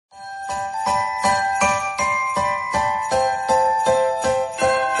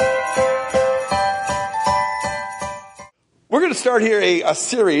start here a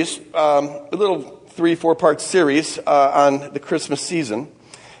series, a little 3-4 part series on the Christmas season.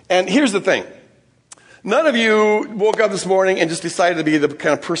 And here's the thing. None of you woke up this morning and just decided to be the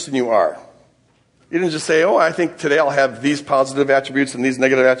kind of person you are. You didn't just say, I think today I'll have these positive attributes and these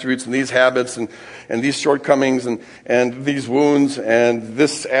negative attributes and these habits and these shortcomings and these wounds and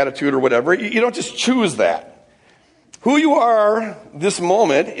this attitude or whatever. You don't just choose that. Who you are this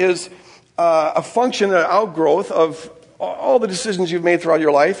moment is a function, an outgrowth of all the decisions you've made throughout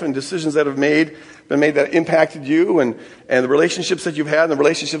your life and decisions that have been made that impacted you and the relationships that you've had and the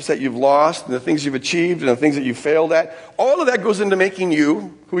relationships that you've lost and the things you've achieved and the things that you've failed at. All of that goes into making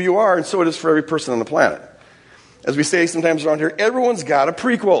you who you are, and so it is for every person on the planet. As we say sometimes around here, everyone's got a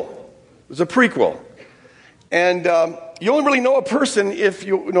prequel. There's a prequel. And you only really know a person if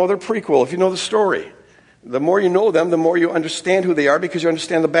you know their prequel, if you know the story. The more you know them, the more you understand who they are because you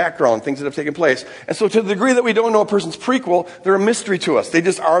understand the background, things that have taken place. And so to the degree that we don't know a person's prequel, they're a mystery to us. They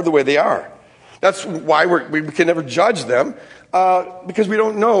just are the way they are. That's why we can never judge them, because we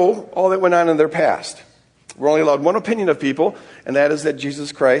don't know all that went on in their past. We're only allowed one opinion of people, and that is that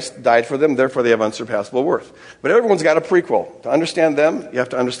Jesus Christ died for them, therefore they have unsurpassable worth. But everyone's got a prequel. To understand them, you have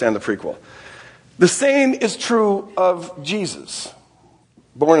to understand the prequel. The same is true of Jesus,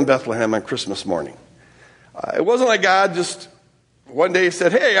 born in Bethlehem on Christmas morning. It wasn't like God just one day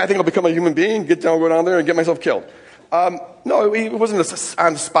said, hey, I think I'll become a human being, go down there and get myself killed. No, it wasn't a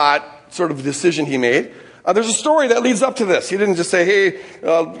on-the-spot sort of decision he made. There's a story that leads up to this. He didn't just say, hey,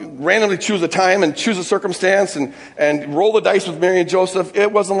 randomly choose a time and choose a circumstance and roll the dice with Mary and Joseph.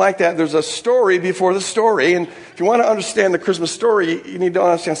 It wasn't like that. There's a story before the story. And if you want to understand the Christmas story, you need to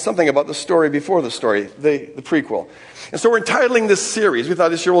understand something about the story before the story, the prequel. And so we're entitling this series. We thought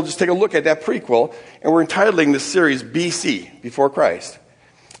this year we'll just take a look at that prequel. And we're entitling this series BC, Before Christ.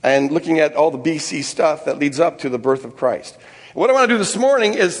 And looking at all the BC stuff that leads up to the birth of Christ. What I want to do this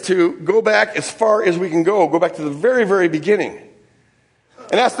morning is to go back as far as we can go back to the very, very beginning.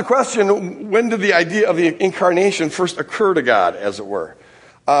 And ask the question, when did the idea of the incarnation first occur to God, as it were?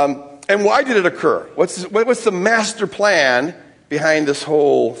 And why did it occur? What's the master plan behind this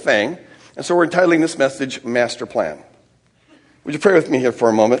whole thing? And so we're entitling this message, Master Plan. Would you pray with me here for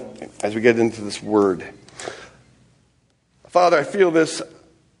a moment as we get into this word? Father, I feel this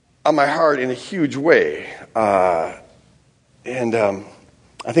on my heart in a huge way. And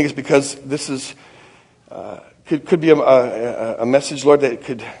I think it's because this is could be a message, Lord, that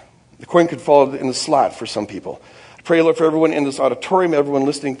the coin could fall in the slot for some people. I pray, Lord, for everyone in this auditorium, everyone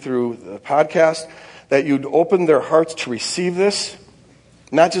listening through the podcast, that you'd open their hearts to receive this,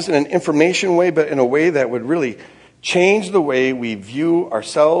 not just in an information way, but in a way that would really change the way we view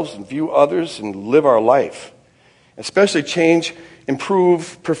ourselves and view others and live our life. Especially change,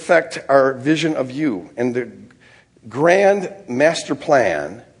 improve, perfect our vision of you and the grand master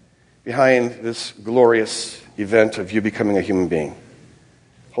plan behind this glorious event of you becoming a human being.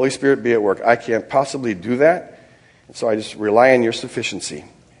 Holy Spirit, be at work. I can't possibly do that, and so I just rely on your sufficiency.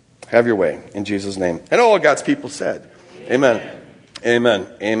 Have your way, in Jesus' name. And all of God's people said, amen. Amen.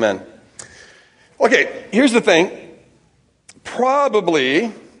 Amen. Okay, here's the thing.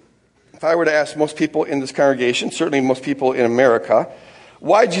 Probably, if I were to ask most people in this congregation, certainly most people in America,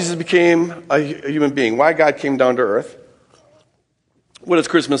 why Jesus became a human being, why God came down to earth, what is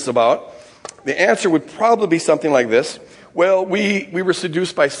Christmas about? The answer would probably be something like this. Well, we were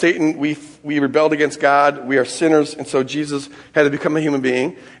seduced by Satan. We rebelled against God. We are sinners. And so Jesus had to become a human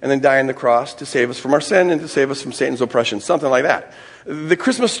being and then die on the cross to save us from our sin and to save us from Satan's oppression. Something like that. The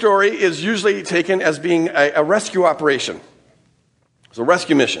Christmas story is usually taken as being a rescue operation. It's a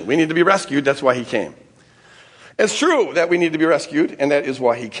rescue mission. We need to be rescued. That's why he came. It's true that we need to be rescued, and that is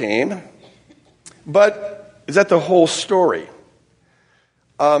why he came. But is that the whole story?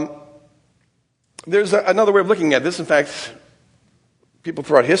 There's another way of looking at this. In fact, people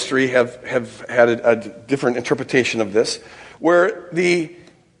throughout history have had a different interpretation of this, where the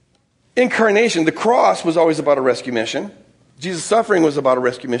incarnation, the cross, was always about a rescue mission. Jesus' suffering was about a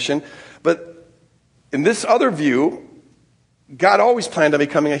rescue mission. But in this other view, God always planned on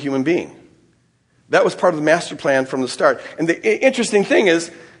becoming a human being. That was part of the master plan from the start. And the interesting thing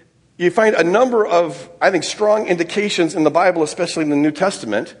is, you find a number of, I think, strong indications in the Bible, especially in the New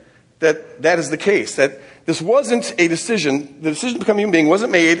Testament, that is the case. That this wasn't a decision. The decision to become a human being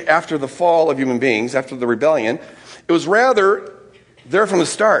wasn't made after the fall of human beings, after the rebellion. It was rather there from the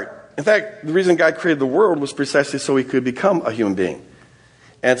start. In fact, the reason God created the world was precisely so he could become a human being.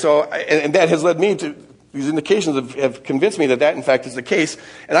 And so, and that has led me to, these indications have convinced me that in fact is the case.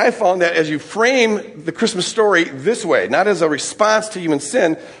 And I have found that as you frame the Christmas story this way, not as a response to human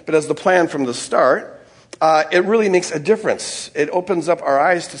sin, but as the plan from the start, it really makes a difference. It opens up our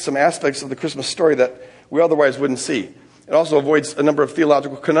eyes to some aspects of the Christmas story that we otherwise wouldn't see. It also avoids a number of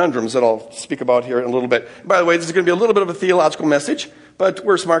theological conundrums that I'll speak about here in a little bit. By the way, this is going to be a little bit of a theological message, but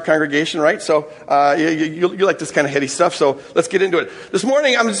we're a smart congregation, right? So you like this kind of heady stuff, so let's get into it. This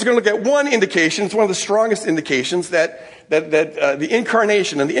morning, I'm just going to look at one indication. It's one of the strongest indications that the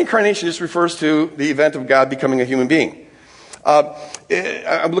incarnation, and the incarnation just refers to the event of God becoming a human being.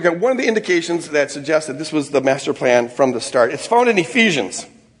 I'm looking at one of the indications that suggests that this was the master plan from the start. It's found in Ephesians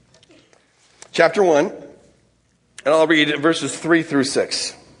chapter 1. And I'll read verses 3 through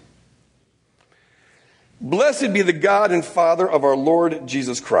 6. Blessed be the God and Father of our Lord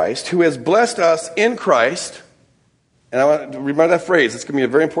Jesus Christ, who has blessed us in Christ. And I want to remember that phrase. It's going to be a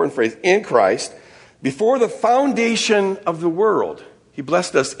very important phrase. In Christ, before the foundation of the world. He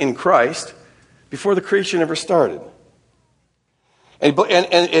blessed us in Christ before the creation ever started.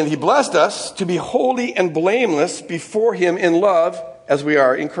 And he blessed us to be holy and blameless before him in love as we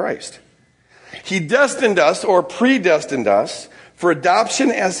are in Christ. He destined us, or predestined us, for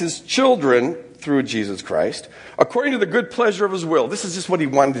adoption as his children through Jesus Christ, according to the good pleasure of his will. This is just what he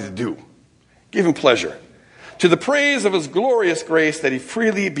wanted to do. Give him pleasure. To the praise of his glorious grace that he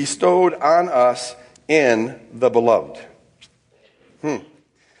freely bestowed on us in the beloved.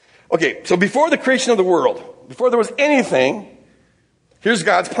 Okay, so before the creation of the world, before there was anything, here's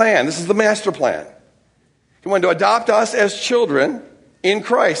God's plan. This is the master plan. He wanted to adopt us as children in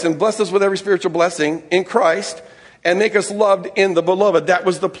Christ and bless us with every spiritual blessing in Christ and make us loved in the beloved. That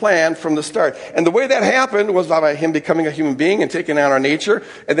was the plan from the start. And the way that happened was by him becoming a human being and taking on our nature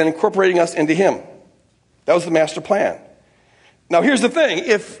and then incorporating us into him. That was the master plan. Now here's the thing.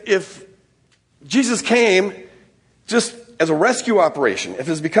 If Jesus came just as a rescue operation, if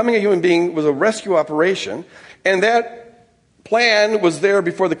his becoming a human being was a rescue operation, and that plan was there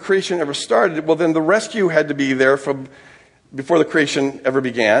before the creation ever started, well then the rescue had to be there from before the creation ever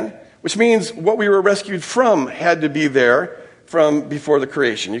began, which means what we were rescued from had to be there from before the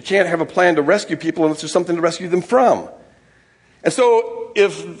creation. You can't have a plan to rescue people unless there's something to rescue them from. And so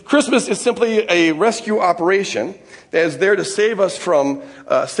if Christmas is simply a rescue operation that is there to save us from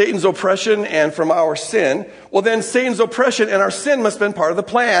Satan's oppression and from our sin, well then Satan's oppression and our sin must have been part of the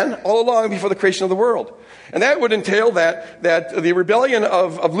plan all along before the creation of the world. And that would entail that the rebellion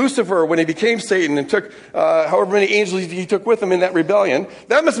of Lucifer when he became Satan and took however many angels he took with him in that rebellion,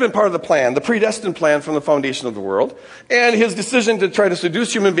 that must have been part of the plan, the predestined plan from the foundation of the world. And his decision to try to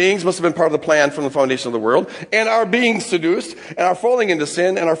seduce human beings must have been part of the plan from the foundation of the world. And our being seduced and our falling into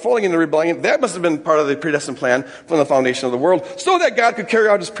sin and our falling into rebellion, that must have been part of the predestined plan from the foundation of the world, so that God could carry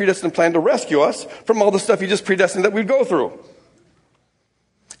out his predestined plan to rescue us from all the stuff he just predestined that we'd go through.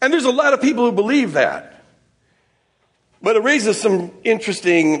 And there's a lot of people who believe that. But it raises some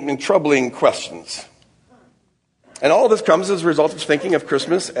interesting and troubling questions. And all this comes as a result of thinking of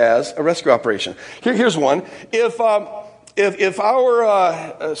Christmas as a rescue operation. Here's one. If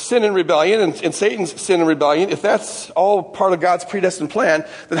our sin and rebellion and Satan's sin and rebellion, if that's all part of God's predestined plan,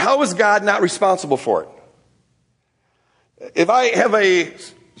 then how is God not responsible for it? If I have a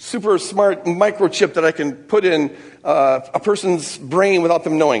super smart microchip that I can put in a person's brain without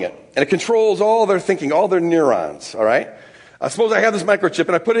them knowing it, and it controls all their thinking, all their neurons, all right? Suppose I have this microchip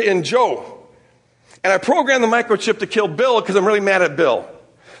and I put it in Joe, and I program the microchip to kill Bill because I'm really mad at Bill.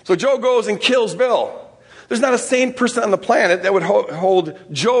 So Joe goes and kills Bill. There's not a sane person on the planet that would hold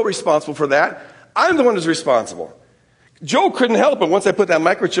Joe responsible for that. I'm the one who's responsible. Joe couldn't help it once I put that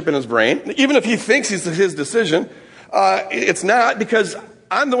microchip in his brain. Even if he thinks it's his decision, it's not, because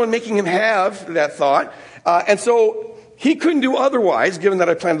I'm the one making him have that thought. And so he couldn't do otherwise, given that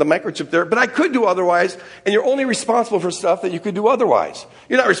I planted the microchip there, but I could do otherwise, and you're only responsible for stuff that you could do otherwise.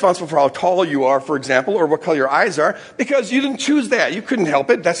 You're not responsible for how tall you are, for example, or what color your eyes are, because you didn't choose that. You couldn't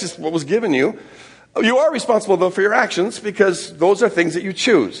help it. That's just what was given you. You are responsible, though, for your actions, because those are things that you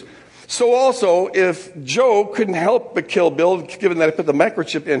choose. So also, if Joe couldn't help but kill Bill, given that I put the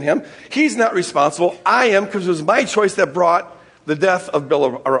microchip in him, he's not responsible. I am, because it was my choice that brought the death of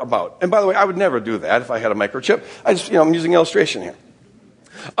Bill about. And by the way, I would never do that if I had a microchip. I'm using illustration here.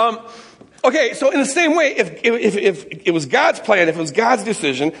 Okay, so in the same way, if it was God's plan, if it was God's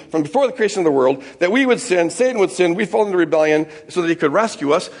decision from before the creation of the world that we would sin, Satan would sin, we'd fall into rebellion so that he could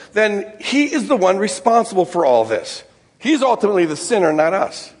rescue us, then he is the one responsible for all this. He's ultimately the sinner, not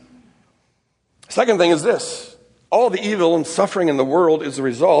us. Second thing is this. All the evil and suffering in the world is the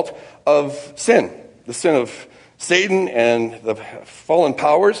result of sin. The sin of Satan and the fallen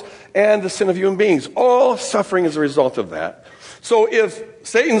powers and the sin of human beings. All suffering is a result of that. So if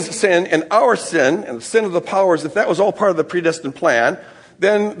Satan's sin and our sin and the sin of the powers, if that was all part of the predestined plan,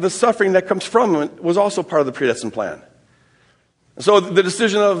 then the suffering that comes from it was also part of the predestined plan. So the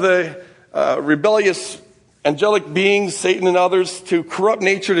decision of the rebellious angelic beings, Satan and others, to corrupt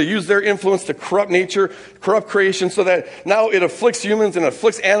nature, to use their influence to corrupt nature, corrupt creation, so that now it afflicts humans and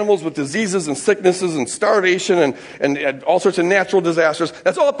afflicts animals with diseases and sicknesses and starvation and all sorts of natural disasters.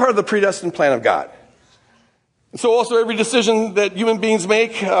 That's all part of the predestined plan of God. So also every decision that human beings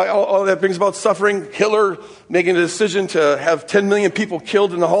make, all that brings about suffering, Hitler making a decision to have 10 million people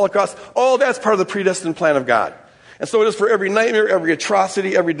killed in the Holocaust, all that's part of the predestined plan of God. And so it is for every nightmare, every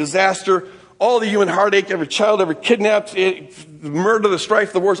atrocity, every disaster, all the human heartache, every child ever kidnapped, the murder, the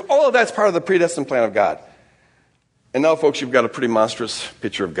strife, the wars, all of that's part of the predestined plan of God. And now, folks, you've got a pretty monstrous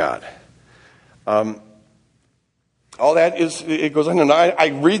picture of God. All that is, it goes on, and I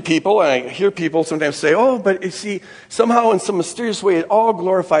read people and I hear people sometimes say, oh, but you see, somehow in some mysterious way, it all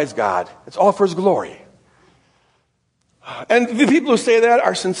glorifies God. It's all for His glory. And the people who say that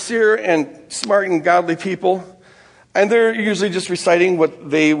are sincere and smart and godly people. And they're usually just reciting what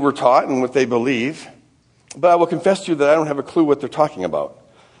they were taught and what they believe. But I will confess to you that I don't have a clue what they're talking about.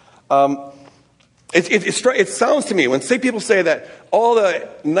 It sounds to me, when people say that all the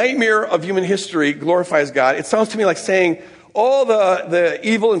nightmare of human history glorifies God, it sounds to me like saying all the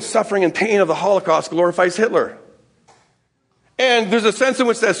evil and suffering and pain of the Holocaust glorifies Hitler. And there's a sense in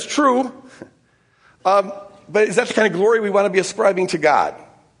which that's true. But is that the kind of glory we want to be ascribing to God?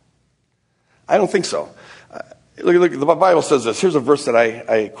 I don't think so. Look, the Bible says this. Here's a verse that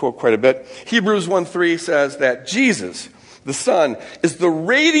I quote quite a bit. Hebrews 1:3 says that Jesus, the Son, is the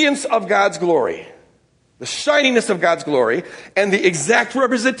radiance of God's glory, the shininess of God's glory, and the exact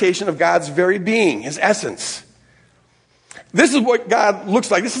representation of God's very being, His essence. This is what God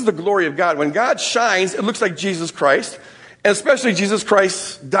looks like. This is the glory of God. When God shines, it looks like Jesus Christ, and especially Jesus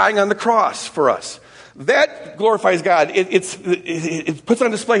Christ dying on the cross for us. That glorifies God. It puts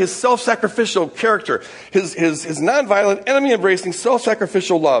on display His self-sacrificial character, His nonviolent, enemy-embracing,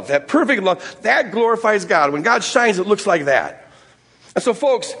 self-sacrificial love, that perfect love. That glorifies God. When God shines, it looks like that. And so,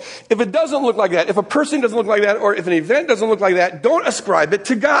 folks, if it doesn't look like that, if a person doesn't look like that, or if an event doesn't look like that, don't ascribe it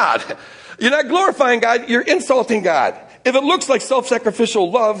to God. You're not glorifying God, you're insulting God. If it looks like self-sacrificial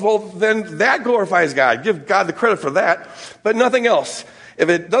love, well, then that glorifies God. Give God the credit for that, but nothing else. If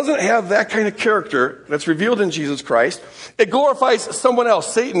it doesn't have that kind of character that's revealed in Jesus Christ, it glorifies someone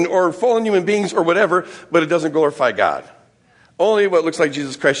else, Satan or fallen human beings or whatever, but it doesn't glorify God. Only what looks like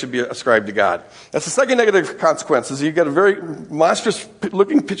Jesus Christ should be ascribed to God. That's the second negative consequence, is you get a very monstrous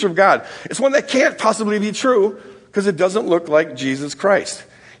looking picture of God. It's one that can't possibly be true because it doesn't look like Jesus Christ.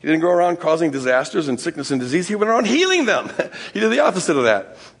 He didn't go around causing disasters and sickness and disease. He went around healing them. He did the opposite of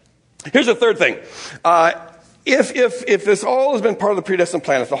that. Here's the third thing. If this all has been part of the predestined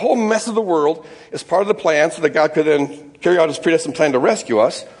plan, if the whole mess of the world is part of the plan so that God could then carry out His predestined plan to rescue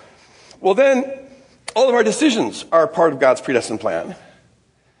us, well then, all of our decisions are part of God's predestined plan.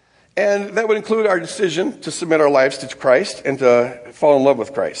 And that would include our decision to submit our lives to Christ and to fall in love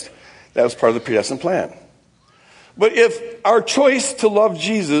with Christ. That was part of the predestined plan. But if our choice to love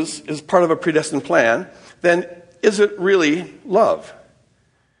Jesus is part of a predestined plan, then is it really love?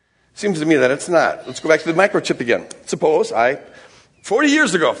 Seems to me that it's not. Let's go back to the microchip again. Suppose 40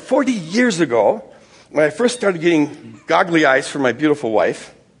 years ago, when I first started getting goggly eyes for my beautiful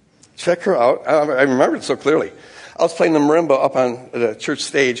wife, check her out. I remember it so clearly. I was playing the marimba up on the church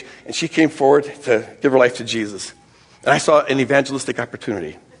stage, and she came forward to give her life to Jesus. And I saw an evangelistic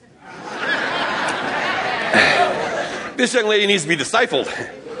opportunity. This young lady needs to be discipled.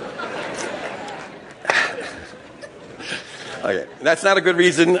 Okay, that's not a good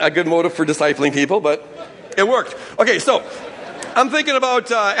reason, a good motive for discipling people, but it worked. Okay, so I'm thinking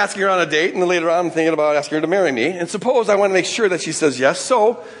about asking her on a date, and then later on I'm thinking about asking her to marry me. And suppose I want to make sure that she says yes,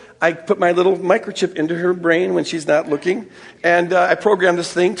 so I put my little microchip into her brain when she's not looking, and I program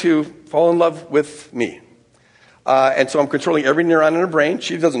this thing to fall in love with me. And so I'm controlling every neuron in her brain.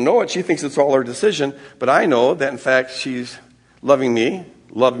 She doesn't know it. She thinks it's all her decision, but I know that, in fact, she's loving me,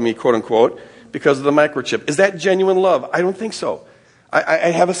 quote unquote, because of the microchip. Is that genuine love? I don't think so.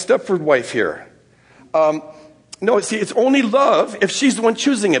 I have a Stepford wife here. No, see, it's only love if she's the one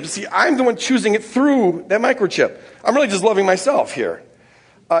choosing it. But see, I'm the one choosing it through that microchip. I'm really just loving myself here.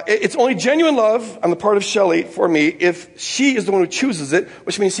 It's only genuine love on the part of Shelley for me if she is the one who chooses it,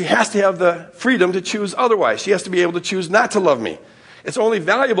 which means she has to have the freedom to choose otherwise. She has to be able to choose not to love me. It's only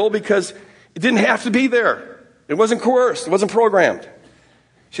valuable because it didn't have to be there. It wasn't coerced. It wasn't programmed.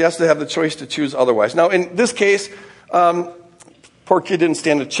 She has to have the choice to choose otherwise. Now, in this case, poor kid didn't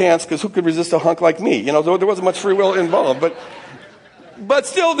stand a chance because who could resist a hunk like me? You know, there wasn't much free will involved. But But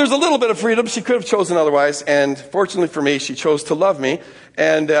still, there's a little bit of freedom. She could have chosen otherwise, and fortunately for me, she chose to love me,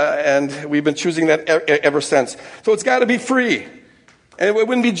 and we've been choosing that ever since. So it's got to be free. And it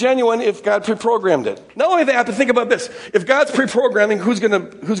wouldn't be genuine if God pre-programmed it. Not only that, but think about this. If God's pre-programming who's going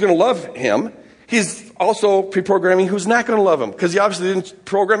to love him, he's also pre-programming who's not going to love him, because he obviously didn't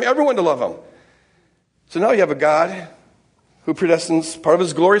program everyone to love him. So now you have a God who predestines. Part of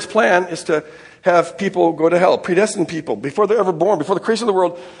his glorious plan is to have people go to hell, predestined people. Before they're ever born, before the creation of the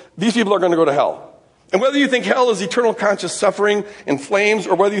world, these people are going to go to hell. And whether you think hell is eternal conscious suffering in flames,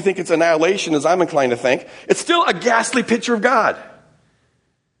 or whether you think it's annihilation, as I'm inclined to think, it's still a ghastly picture of God.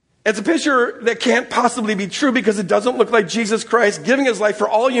 It's a picture that can't possibly be true because it doesn't look like Jesus Christ giving his life for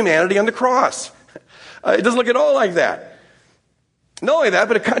all humanity on the cross. It doesn't look at all like that. Not only that,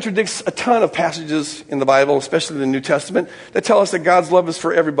 but it contradicts a ton of passages in the Bible, especially the New Testament, that tell us that God's love is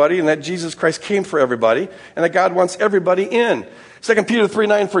for everybody and that Jesus Christ came for everybody and that God wants everybody in. 2 Peter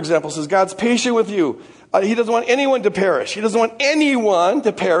 3:9, for example, says, God's patient with you. He doesn't want anyone to perish. He doesn't want anyone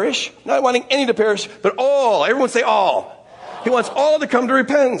to perish, not wanting any to perish, but all. Everyone say all. He wants all to come to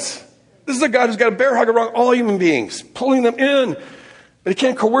repentance. This is a God who's got a bear hug around all human beings, pulling them in. But he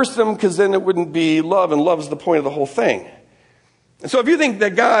can't coerce them because then it wouldn't be love, and love is the point of the whole thing. And so if you think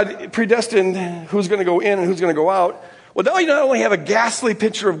that God predestined who's going to go in and who's going to go out, well, now you not only have a ghastly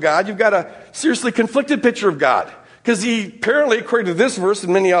picture of God, you've got a seriously conflicted picture of God. Because he apparently, according to this verse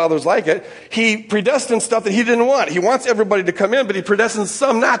and many others like it, he predestined stuff that he didn't want. He wants everybody to come in, but he predestines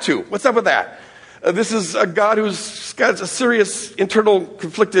some not to. What's up with that? This is a God who's got a serious internal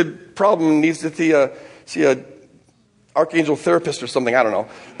conflicted problem and needs to see a archangel therapist or something. I don't know.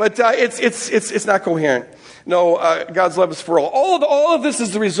 But it's not coherent. No, God's love is for all. All of this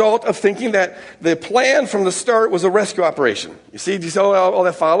is the result of thinking that the plan from the start was a rescue operation. You see how all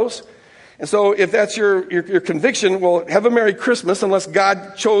that follows? And so if that's your conviction, well, have a Merry Christmas unless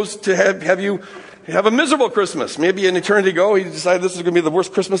God chose to have you have a miserable Christmas. Maybe an eternity ago, he decided this is going to be the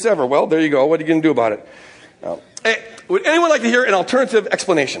worst Christmas ever. Well, there you go. What are you going to do about it? Hey, would anyone like to hear an alternative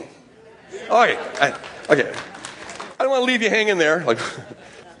explanation? Okay. I don't want to leave you hanging there. Like,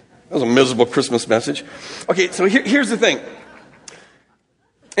 that was a miserable Christmas message. Okay, so here's the thing.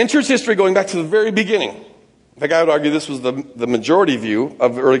 In church history, going back to the very beginning, in fact, I would argue this was the majority view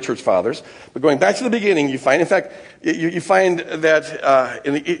of the early church fathers. But going back to the beginning, you find, in fact, you find that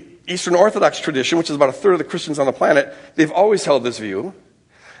in the Eastern Orthodox tradition, which is about a third of the Christians on the planet, they've always held this view.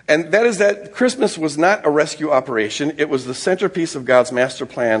 And that is that Christmas was not a rescue operation. It was the centerpiece of God's master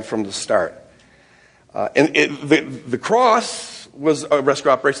plan from the start. The cross was a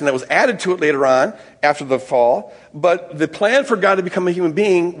rescue operation that was added to it later on after the fall. But the plan for God to become a human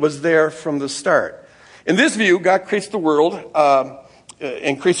being was there from the start. In this view, God creates the world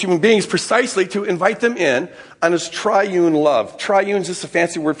and creates human beings precisely to invite them in on his triune love. Triune is just a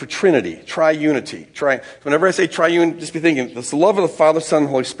fancy word for Trinity, triunity. Whenever I say triune, just be thinking, it's the love of the Father, Son,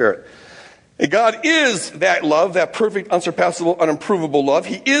 and Holy Spirit. And God is that love, that perfect, unsurpassable, unimprovable love.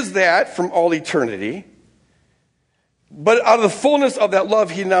 He is that from all eternity. But out of the fullness of that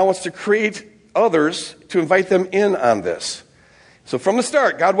love, he now wants to create others to invite them in on this. So from the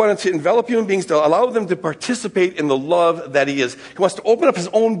start, God wanted to envelop human beings to allow them to participate in the love that he is. He wants to open up his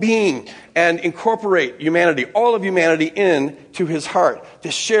own being and incorporate humanity, all of humanity, into his heart,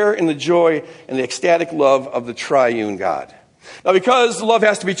 to share in the joy and the ecstatic love of the triune God. Now, because love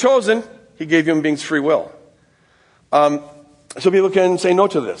has to be chosen, he gave human beings free will. So people can say no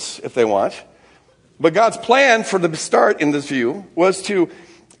to this if they want. But God's plan for the start in this view was to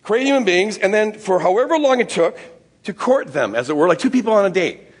create human beings, and then for however long it took, to court them, as it were, like two people on a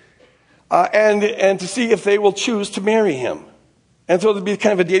date, and to see if they will choose to marry him. And so it would be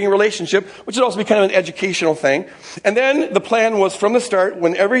kind of a dating relationship, which would also be kind of an educational thing. And then the plan was from the start,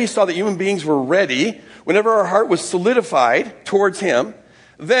 whenever he saw that human beings were ready, whenever our heart was solidified towards him,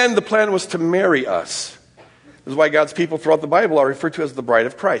 then the plan was to marry us. This is why God's people throughout the Bible are referred to as the bride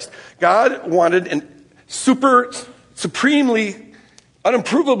of Christ. God wanted a supremely,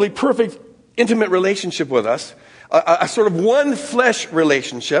 unimprovably perfect, intimate relationship with us. A sort of one flesh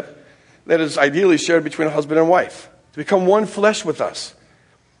relationship that is ideally shared between a husband and wife, to become one flesh with us.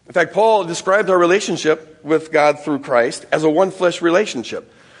 In fact, Paul described our relationship with God through Christ as a one flesh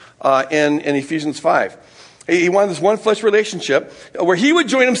relationship in Ephesians 5. He wanted this one flesh relationship where he would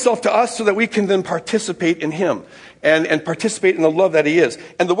join himself to us so that we can then participate in him and participate in the love that he is.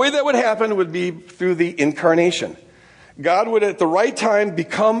 And the way that would happen would be through the incarnation. God would at the right time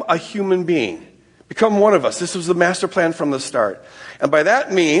become a human being. Become one of us. This was the master plan from the start. And by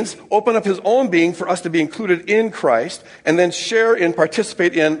that means, open up his own being for us to be included in Christ and then share and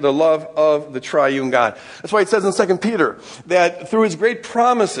participate in the love of the triune God. That's why it says in 2 Peter that through his great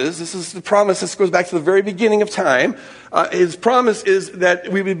promises, this is the promise, this goes back to the very beginning of time, his promise is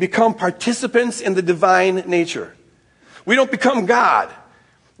that we would become participants in the divine nature. We don't become God.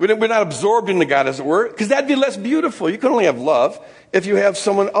 We're not absorbed into God, as it were, because that'd be less beautiful. You can only have love if you have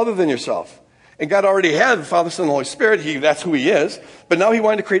someone other than yourself. And God already had the Father, Son, and the Holy Spirit. That's who he is. But now he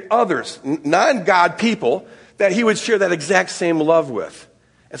wanted to create others, non-God people, that he would share that exact same love with.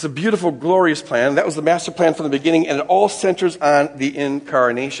 It's a beautiful, glorious plan. That was the master plan from the beginning, and it all centers on the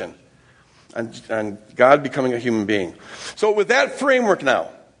incarnation, on God becoming a human being. So with that framework now,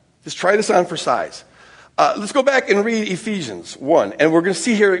 just try this on for size. Let's go back and read Ephesians 1. And we're going to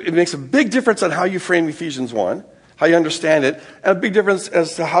see here it makes a big difference on how you frame Ephesians 1. How you understand it, and a big difference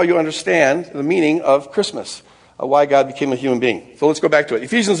as to how you understand the meaning of Christmas, why God became a human being. So let's go back to it.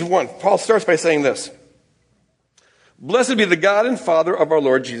 Ephesians 1, Paul starts by saying this. Blessed be the God and Father of our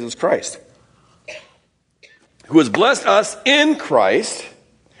Lord Jesus Christ, who has blessed us in Christ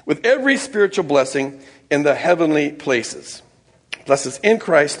with every spiritual blessing in the heavenly places. Blessed us in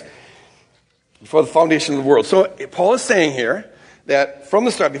Christ before the foundation of the world. So Paul is saying here that from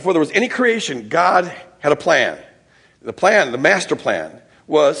the start, before there was any creation, God had a plan. The plan, the master plan,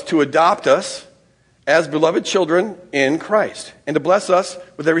 was to adopt us as beloved children in Christ and to bless us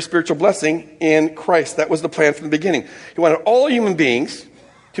with every spiritual blessing in Christ. That was the plan from the beginning. He wanted all human beings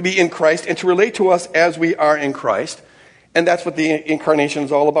to be in Christ and to relate to us as we are in Christ. And that's what the incarnation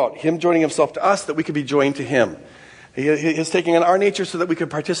is all about. Him joining himself to us that we could be joined to him. He is taking on our nature so that we can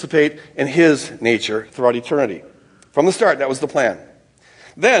participate in his nature throughout eternity. From the start, that was the plan.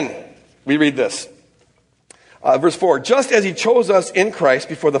 Then we read this. Verse 4, just as he chose us in Christ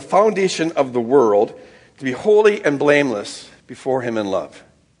before the foundation of the world to be holy and blameless before him in love.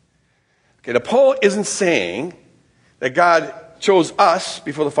 Okay, now Paul isn't saying that God chose us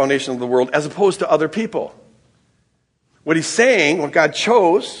before the foundation of the world as opposed to other people. What he's saying, what God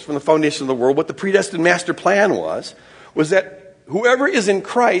chose from the foundation of the world, what the predestined master plan was that whoever is in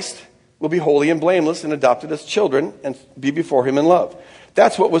Christ will be holy and blameless and adopted as children and be before him in love.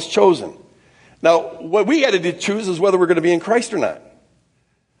 That's what was chosen. Now, what we had to choose is whether we're going to be in Christ or not.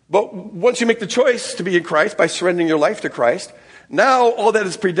 But once you make the choice to be in Christ by surrendering your life to Christ, now all that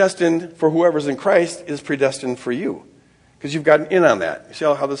is predestined for whoever's in Christ is predestined for you. Because you've gotten in on that. You see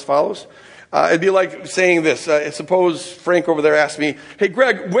how this follows? It'd be like saying this. Suppose Frank over there asked me, hey,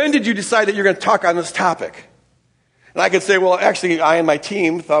 Greg, when did you decide that you're going to talk on this topic? And I could say, well, actually, I and my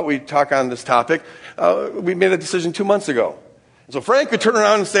team thought we'd talk on this topic. We made a decision 2 months ago. So Frank could turn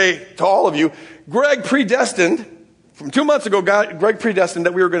around and say to all of you, Greg predestined, from 2 months ago, Greg predestined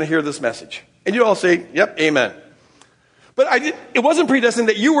that we were going to hear this message. And you'd all say, yep, amen. But it wasn't predestined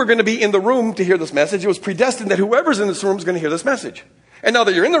that you were going to be in the room to hear this message. It was predestined that whoever's in this room is going to hear this message. And now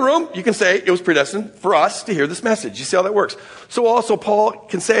that you're in the room, you can say it was predestined for us to hear this message. You see how that works? So also Paul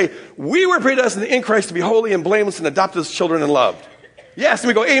can say, we were predestined in Christ to be holy and blameless and adopted as children and loved. Yes, and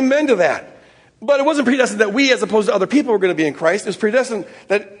we go, amen to that. But it wasn't predestined that we, as opposed to other people, were going to be in Christ. It was predestined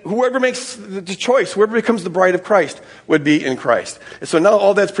that whoever makes the choice, whoever becomes the bride of Christ, would be in Christ. And so now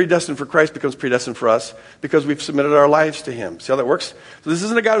all that's predestined for Christ becomes predestined for us because we've submitted our lives to him. See how that works? So this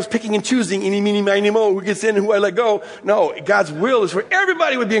isn't a God who's picking and choosing, eeny, meeny, miny, mo, who gets in and who I let go. No, God's will is for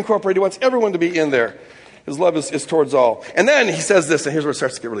everybody would be incorporated. He wants everyone to be in there. His love is towards all. And then he says this, and here's where it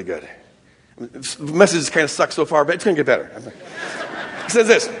starts to get really good. The message kind of sucks so far, but it's going to get better. He says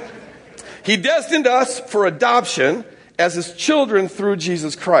this. He destined us for adoption as his children through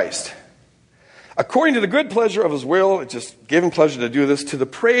Jesus Christ. According to the good pleasure of his will, it just gave him pleasure to do this, to the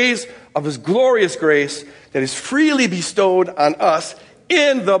praise of his glorious grace that is freely bestowed on us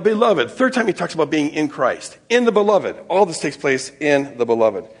in the beloved. Third time he talks about being in Christ. In the beloved. All this takes place in the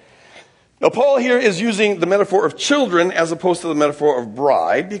beloved. Now, Paul here is using the metaphor of children as opposed to the metaphor of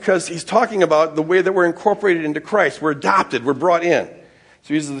bride because he's talking about the way that we're incorporated into Christ. We're adopted. We're brought in. So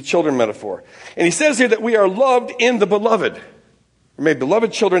he uses the children metaphor. And he says here that we are loved in the beloved. We're made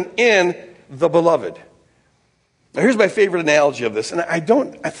beloved children in the beloved. Now here's my favorite analogy of this. And I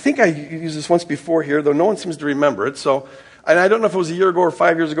think I used this once before here, though no one seems to remember it. And I don't know if it was a year ago or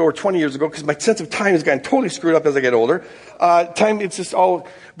 5 years ago or 20 years ago, because my sense of time has gotten totally screwed up as I get older. It's just all...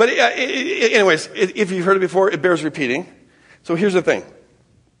 But anyways, if you've heard it before, it bears repeating. So here's the thing.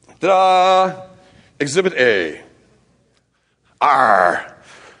 Ta-da! Exhibit A. R.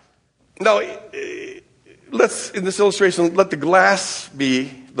 Now, in this illustration, let the glass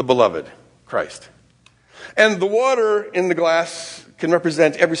be the beloved, Christ. And the water in the glass can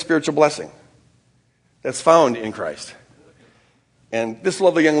represent every spiritual blessing. that's found in Christ. And this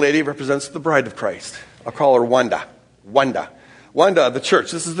lovely young lady represents the bride of Christ. I'll call her Wanda. Wanda, the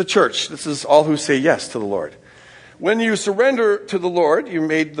church. This is the church. This is all who say yes to the Lord. When you surrender to the Lord, you're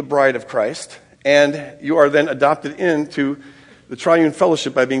made the bride of Christ, and you are then adopted into the triune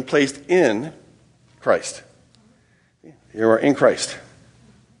fellowship by being placed in Christ. You are in Christ.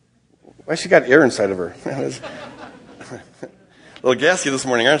 Why she got air inside of her? A little gassy this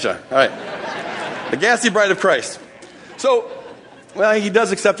morning, aren't you? All right. The gassy bride of Christ. So, well, he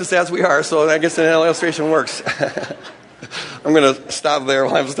does accept us as we are, so I guess the illustration works. I'm going to stop there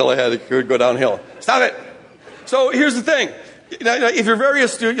while I'm still ahead. It could go downhill. Stop it. So here's the thing. Now, if you're very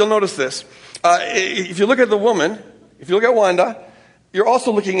astute, you'll notice this. If you look at the woman, if you look at Wanda, you're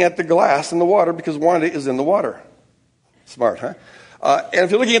also looking at the glass in the water because Wanda is in the water. Smart, huh? And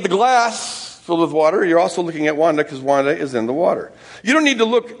if you're looking at the glass filled with water, you're also looking at Wanda because Wanda is in the water. You don't need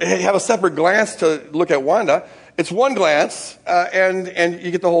to have a separate glance to look at Wanda. It's one glance, and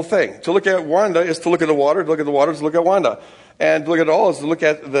you get the whole thing. To look at Wanda is to look at the water. To look at the water is to look at Wanda. And to look at it all is to look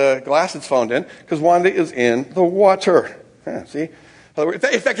at the glass it's found in, because Wanda is in the water. See? In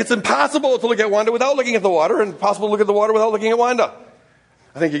fact, it's impossible to look at Wanda without looking at the water, and impossible to look at the water without looking at Wanda.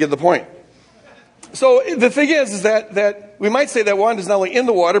 I think you get the point. So the thing is that we might say that Wanda is not only in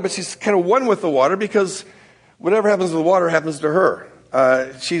the water, but she's kind of one with the water, because whatever happens to the water happens to her.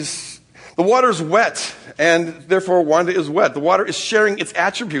 The water's wet, and therefore Wanda is wet. The water is sharing its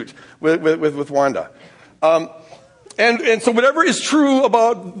attribute with Wanda. And so whatever is true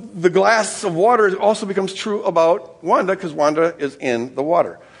about the glass of water also becomes true about Wanda, because Wanda is in the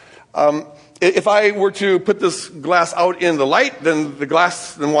water. If I were to put this glass out in the light, then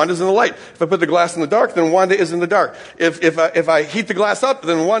Wanda's in the light. If I put the glass in the dark, then Wanda is in the dark. If I heat the glass up,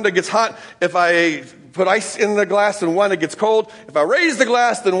 then Wanda gets hot. If I put ice in the glass, then Wanda gets cold. If I raise the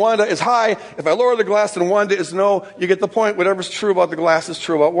glass, then Wanda is high. If I lower the glass, then Wanda is low. You get the point. Whatever's true about the glass is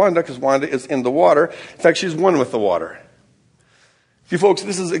true about Wanda, because Wanda is in the water. In fact, she's one with the water. You folks,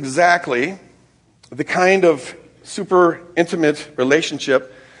 this is exactly the kind of super intimate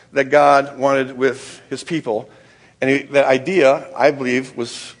relationship that God wanted with his people. And that idea, I believe,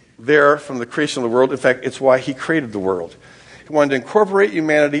 was there from the creation of the world. In fact, it's why he created the world. He wanted to incorporate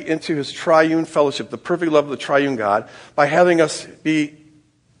humanity into his triune fellowship, the perfect love of the triune God, by having us be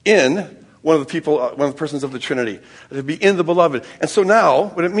in one of the persons of the Trinity, to be in the beloved. And so now,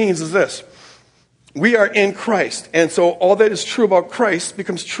 what it means is this. We are in Christ. And so all that is true about Christ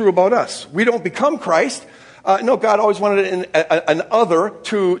becomes true about us. We don't become Christ. No, God always wanted an other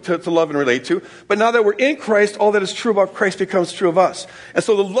to love and relate to. But now that we're in Christ, all that is true about Christ becomes true of us. And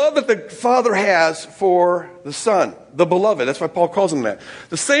so the love that the Father has for the Son, the beloved, that's why Paul calls him that.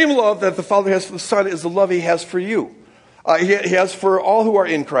 The same love that the Father has for the Son is the love he has for you. He has for all who are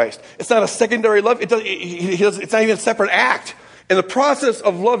in Christ. It's not a secondary love. It's not even a separate act. In the process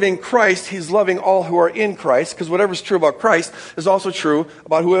of loving Christ, he's loving all who are in Christ, because whatever's true about Christ is also true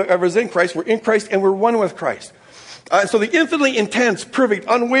about whoever is in Christ. We're in Christ and we're one with Christ. So the infinitely intense, perfect,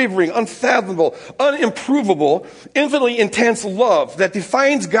 unwavering, unfathomable, unimprovable, infinitely intense love that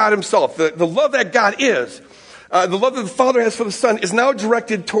defines God himself, the love that God is, the love that the Father has for the Son, is now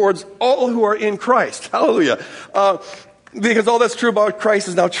directed towards all who are in Christ. Hallelujah. Because all that's true about Christ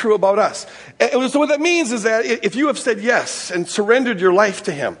is now true about us. And so what that means is that if you have said yes and surrendered your life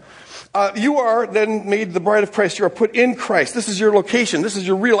to him, you are then made the bride of Christ. You are put in Christ. This is your location. This is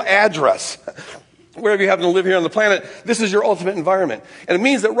your real address. Wherever you happen to live here on the planet, this is your ultimate environment. And it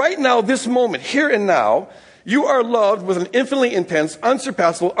means that right now, this moment, here and now, you are loved with an infinitely intense,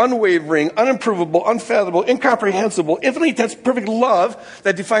 unsurpassable, unwavering, unimprovable, unfathomable, incomprehensible, infinitely intense, perfect love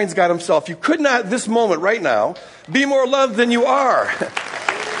that defines God himself. You could not, this moment, right now, be more loved than you are.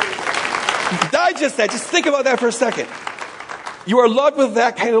 Digest that. Just think about that for a second. You are loved with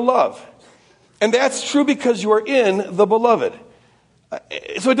that kind of love. And that's true because you are in the beloved.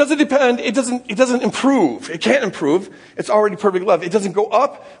 So it doesn't depend, it doesn't improve. It can't improve. It's already perfect love. It doesn't go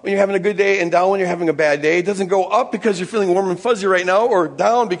up when you're having a good day and down when you're having a bad day. It doesn't go up because you're feeling warm and fuzzy right now, or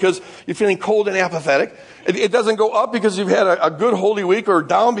down because you're feeling cold and apathetic. It doesn't go up because you've had a good holy week, or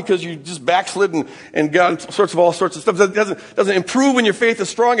down because you just backslid and got all sorts of stuff. It doesn't improve when your faith is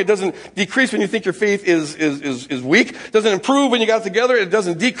strong. It doesn't decrease when you think your faith is weak. It doesn't improve when you got together. It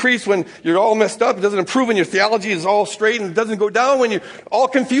doesn't decrease when you're all messed up. It doesn't improve when your theology is all straight. And it doesn't go down when you're all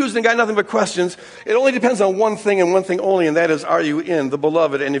confused and got nothing but questions. It only depends on one thing and one thing only, and that is, are you in the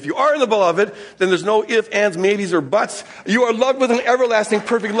beloved? And if you are in the beloved, then there's no ifs, ands, maybes, or buts. You are loved with an everlasting,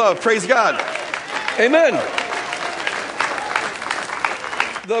 perfect love. Praise God. Amen.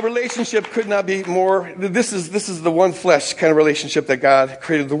 The relationship could not be more. This is the one flesh kind of relationship that God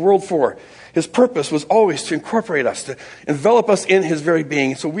created the world for. His purpose was always to incorporate us, to envelop us in his very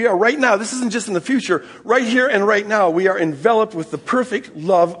being. So we are right now, this isn't just in the future, right here and right now, we are enveloped with the perfect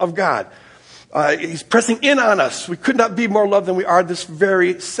love of God. He's pressing in on us. We could not be more loved than we are this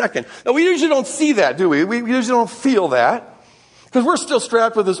very second. Now, we usually don't see that, do we? We usually don't feel that. Because we're still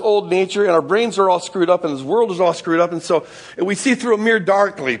strapped with this old nature, and our brains are all screwed up, and this world is all screwed up. And so we see through a mirror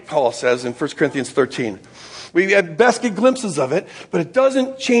darkly, Paul says in 1 Corinthians 13. We at best get glimpses of it, but it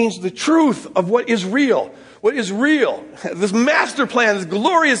doesn't change the truth of what is real. What is real, this master plan, this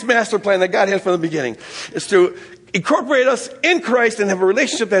glorious master plan that God had from the beginning, is to incorporate us in Christ and have a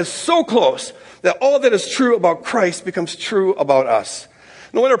relationship that is so close that all that is true about Christ becomes true about us.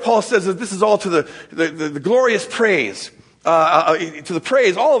 No wonder Paul says that this is all to the glorious praise. To the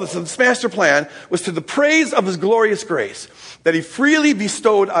praise, all of this master plan was to the praise of his glorious grace that he freely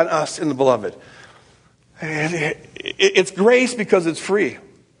bestowed on us in the beloved. And it's grace because it's free.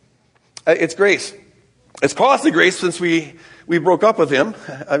 It's grace. It's costly grace since we broke up with him.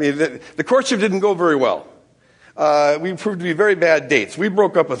 I mean, the courtship didn't go very well. We proved to be very bad dates. We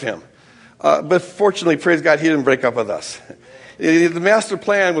broke up with him. But fortunately, praise God, he didn't break up with us. The master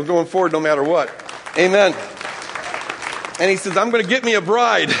plan was going forward no matter what. Amen. And he says, I'm going to get me a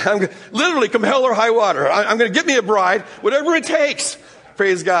bride. Literally, come hell or high water. I'm going to get me a bride, whatever it takes.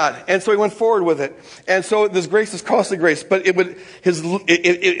 Praise God. And so he went forward with it. And so this grace is costly grace. But it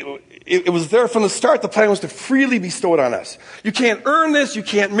was there from the start. The plan was to freely bestow it on us. You can't earn this. You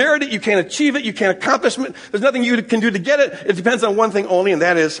can't merit it. You can't achieve it. You can't accomplish it. There's nothing you can do to get it. It depends on one thing only, and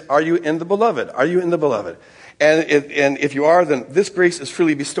that is, are you in the beloved? Are you in the beloved? And if you are, then this grace is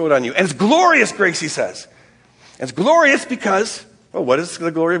freely bestowed on you. And it's glorious grace, he says. It's glorious because, well, what is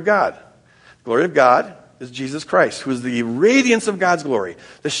the glory of God? The glory of God is Jesus Christ, who is the radiance of God's glory,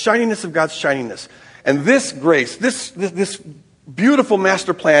 the shininess of God's shininess. And this grace, this beautiful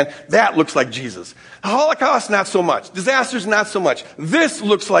master plan, that looks like Jesus. The Holocaust, not so much. Disasters, not so much. This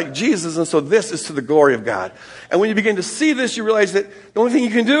looks like Jesus, and so this is to the glory of God. And when you begin to see this, you realize that the only thing you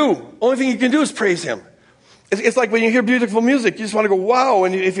can do is praise him. It's like when you hear beautiful music, you just want to go, wow.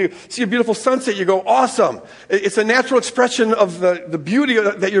 And if you see a beautiful sunset, you go, awesome. It's a natural expression of the beauty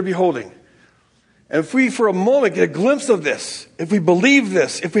that you're beholding. And if we, for a moment, get a glimpse of this, if we believe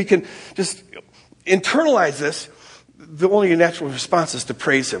this, if we can just internalize this, the only natural response is to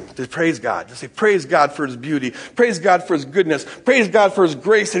praise him, to praise God, to say, praise God for his beauty, praise God for his goodness, praise God for his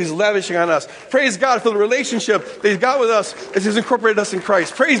grace that he's lavishing on us, praise God for the relationship that he's got with us as he's incorporated us in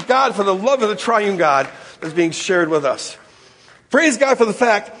Christ, praise God for the love of the triune God that's being shared with us. Praise God for the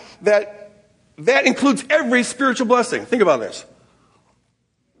fact that includes every spiritual blessing. Think about this.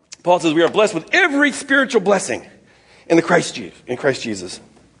 Paul says we are blessed with every spiritual blessing in Christ Jesus.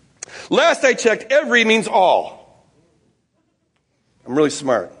 Last I checked, every means all. I'm really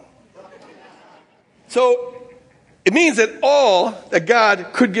smart. So it means that all that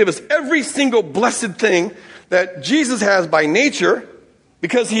God could give us, every single blessed thing that Jesus has by nature,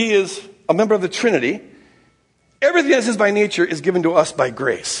 because he is a member of the Trinity, everything that's his by nature is given to us by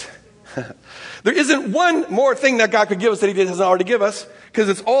grace. There isn't one more thing that God could give us that he doesn't already give us, because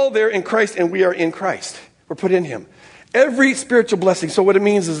it's all there in Christ and we are in Christ. We're put in him. Every spiritual blessing. So what it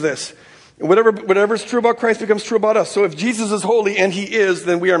means is this. Whatever is true about Christ becomes true about us. So if Jesus is holy, and he is,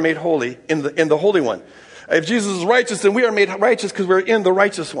 then we are made holy in the Holy One. If Jesus is righteous, then we are made righteous because we're in the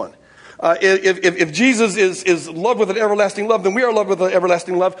righteous one. If Jesus is loved with an everlasting love, then we are loved with an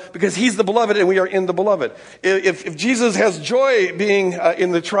everlasting love because he's the beloved and we are in the beloved. If Jesus has joy being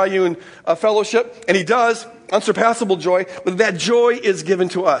in the triune fellowship, and he does, unsurpassable joy, but that joy is given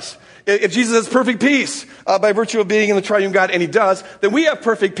to us. If Jesus has perfect peace by virtue of being in the triune God, and he does, then we have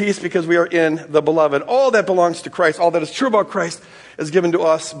perfect peace because we are in the beloved. All that belongs to Christ, all that is true about Christ is given to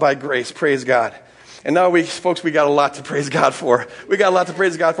us by grace. Praise God. And now we got a lot to praise God for. We got a lot to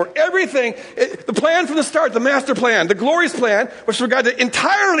praise God for. Everything, the plan from the start, the master plan, the glorious plan, was for God to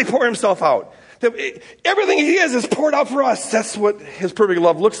entirely pour himself out. Everything he is poured out for us. That's what his perfect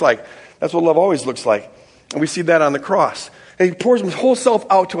love looks like. That's what love always looks like. And we see that on the cross. And he pours his whole self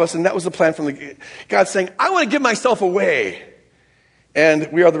out to us, and that was the plan from God saying, I want to give myself away.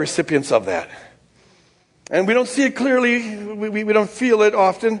 And we are the recipients of that. And we don't see it clearly. We don't feel it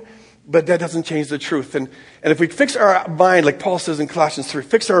often. But that doesn't change the truth. And if we fix our mind, like Paul says in Colossians 3,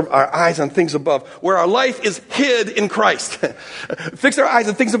 fix our eyes on things above, where our life is hid in Christ. Fix our eyes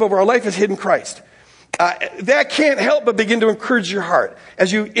on things above, where our life is hid in Christ. That can't help but begin to encourage your heart.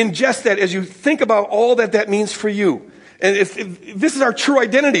 As you ingest that, as you think about all that means for you. And if this is our true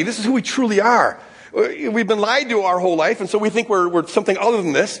identity. This is who we truly are. We've been lied to our whole life, and so we think we're something other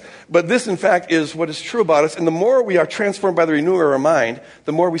than this. But this, in fact, is what is true about us. And the more we are transformed by the renewing of our mind,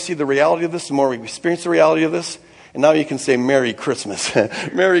 the more we see the reality of this, the more we experience the reality of this. And now you can say, Merry Christmas.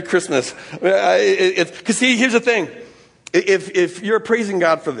 Merry Christmas. Because see, here's the thing. If you're praising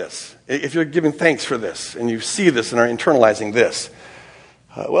God for this, if you're giving thanks for this, and you see this and are internalizing this,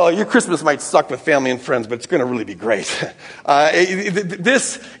 well, your Christmas might suck with family and friends, but it's going to really be great.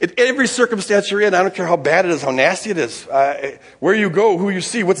 In every circumstance you're in, I don't care how bad it is, how nasty it is, where you go, who you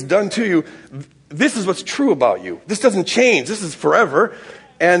see, what's done to you, this is what's true about you. This doesn't change. This is forever.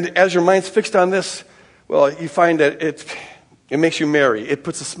 And as your mind's fixed on this, well, you find that it makes you merry. It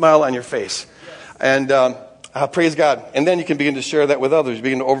puts a smile on your face. And praise God. And then you can begin to share that with others. You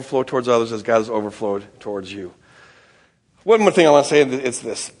begin to overflow towards others as God has overflowed towards you. One more thing I want to say is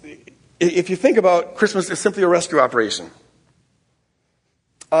this. If you think about Christmas as simply a rescue operation,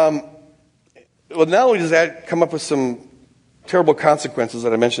 well, not only does that come up with some terrible consequences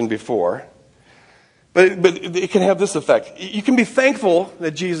that I mentioned before, but it can have this effect. You can be thankful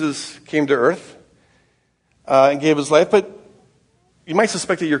that Jesus came to earth and gave his life, but you might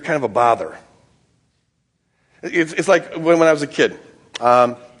suspect that you're kind of a bother. It's like when I was a kid.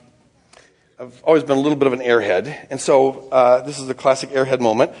 I've always been a little bit of an airhead, and so this is a classic airhead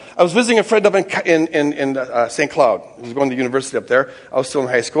moment. I was visiting a friend up in St. Cloud. He was going to university up there. I was still in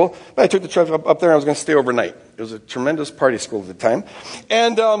high school, but I took the trip up there, and I was going to stay overnight. It was a tremendous party school at the time.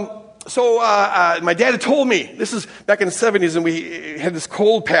 And so my dad had told me, this is back in the 70s, and we had this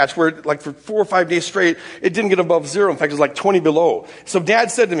cold patch where, like, for 4 or 5 days straight, it didn't get above zero. In fact, it was like 20 below. So Dad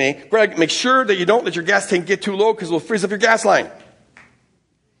said to me, Greg, make sure that you don't let your gas tank get too low because it'll freeze up your gas line.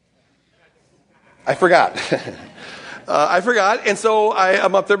 I forgot. And so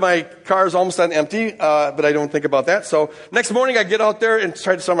I'm up there. My car is almost on empty, but I don't think about that. So next morning, I get out there and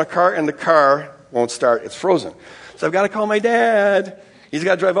try to start my car, and the car won't start. It's frozen. So I've got to call my dad. He's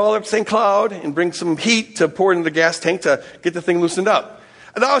got to drive all the way up to St. Cloud and bring some heat to pour into the gas tank to get the thing loosened up.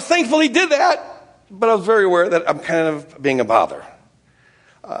 And I was thankful he did that, but I was very aware that I'm kind of being a bother.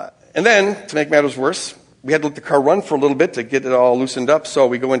 And then, to make matters worse, we had to let the car run for a little bit to get it all loosened up. So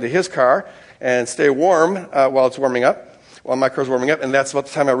we go into his car and stay warm while it's warming up, while my car's warming up. And that's about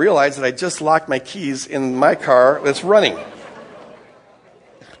the time I realized that I just locked my keys in my car that's running.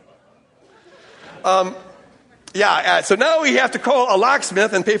 So now we have to call a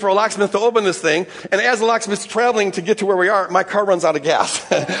locksmith and pay for a locksmith to open this thing. And as the locksmith's traveling to get to where we are, my car runs out of gas.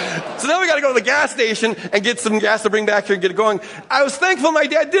 So now we got to go to the gas station and get some gas to bring back here and get it going. I was thankful my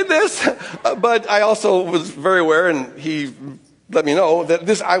dad did this, but I also was very aware, and he let me know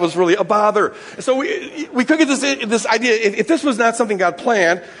that I was really a bother. So we could get this idea. If this was not something God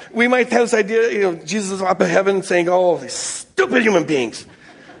planned, we might have this idea, Jesus is up in heaven saying, oh, these stupid human beings.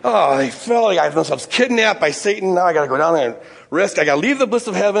 Oh, they felt like I had themselves kidnapped by Satan. Now I got to go down there and risk. I got to leave the bliss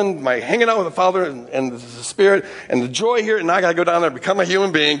of heaven, my hanging out with the Father and the Spirit and the joy here. And now I got to go down there, become a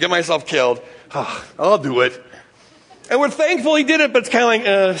human being, get myself killed. Oh, I'll do it. And we're thankful he did it, but it's kind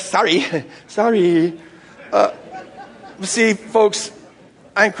of like, sorry. See, folks,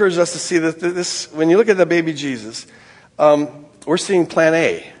 I encourage us to see that this. When you look at the baby Jesus, we're seeing plan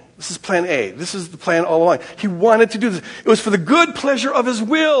A. This is plan A. This is the plan all along. He wanted to do this. It was for the good pleasure of his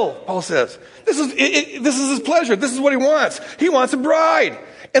will, Paul says. This is his pleasure. This is what he wants. He wants a bride.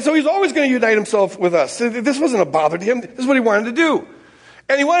 And so he's always going to unite himself with us. This wasn't a bother to him. This is what he wanted to do.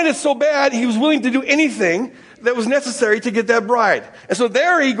 And he wanted it so bad, he was willing to do anything that was necessary to get that bride. And so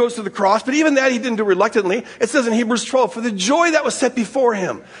there he goes to the cross, but even that he didn't do reluctantly. It says in Hebrews 12, for the joy that was set before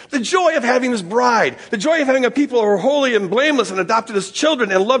him, the joy of having this bride, the joy of having a people who are holy and blameless and adopted as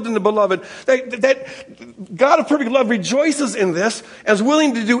children and loved in the beloved, that God of perfect love rejoices in this and is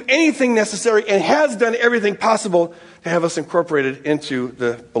willing to do anything necessary and has done everything possible to have us incorporated into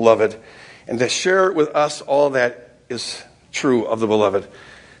the beloved and to share with us all that is true of the beloved.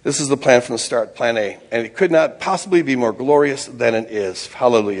 This is the plan from the start, plan A. And it could not possibly be more glorious than it is.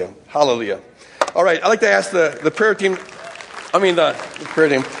 Hallelujah. Hallelujah. All right, I'd like to ask the prayer team, the prayer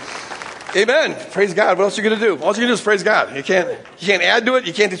team. Amen. Praise God. What else are you going to do? All you're going to do is praise God. You can't add to it.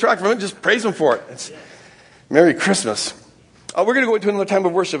 You can't detract from it. Just praise him for it. It's Merry Christmas. We're going to go into another time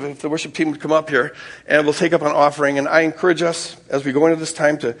of worship. If the worship team would come up here, and we'll take up an offering. And I encourage us, as we go into this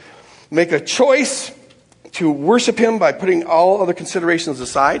time, to make a choice to worship him by putting all other considerations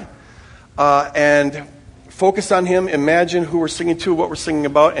aside and focus on him, imagine who we're singing to, what we're singing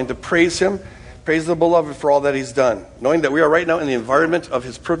about, and to praise him, praise the beloved for all that he's done, knowing that we are right now in the environment of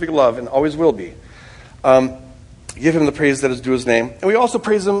his perfect love and always will be. Give him the praise that is due his name. And we also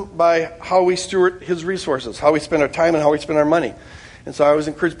praise him by how we steward his resources, how we spend our time and how we spend our money. And so I always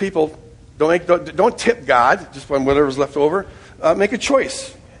encourage people, Don't tip God just on whatever's left over. Make a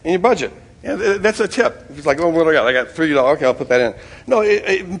choice in your budget. And that's a tip. It's like, oh, what do I got? I got $30. Okay, I'll put that in. No,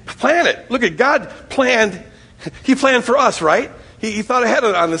 plan it. Look at God planned. He planned for us, right? He thought ahead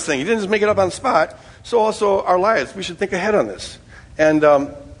on this thing. He didn't just make it up on the spot. So also our lives. We should think ahead on this. And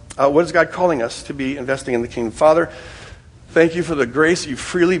what is God calling us to be investing in the kingdom? Father, thank you for the grace you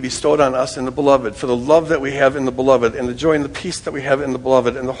freely bestowed on us in the beloved, for the love that we have in the beloved, and the joy and the peace that we have in the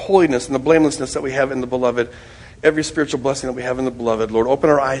beloved, and the holiness and the blamelessness that we have in the beloved, every spiritual blessing that we have in the beloved. Lord, open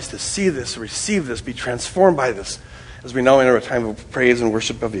our eyes to see this, receive this, be transformed by this, as we now enter a time of praise and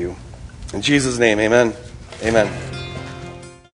worship of you. In Jesus' name, amen. Amen.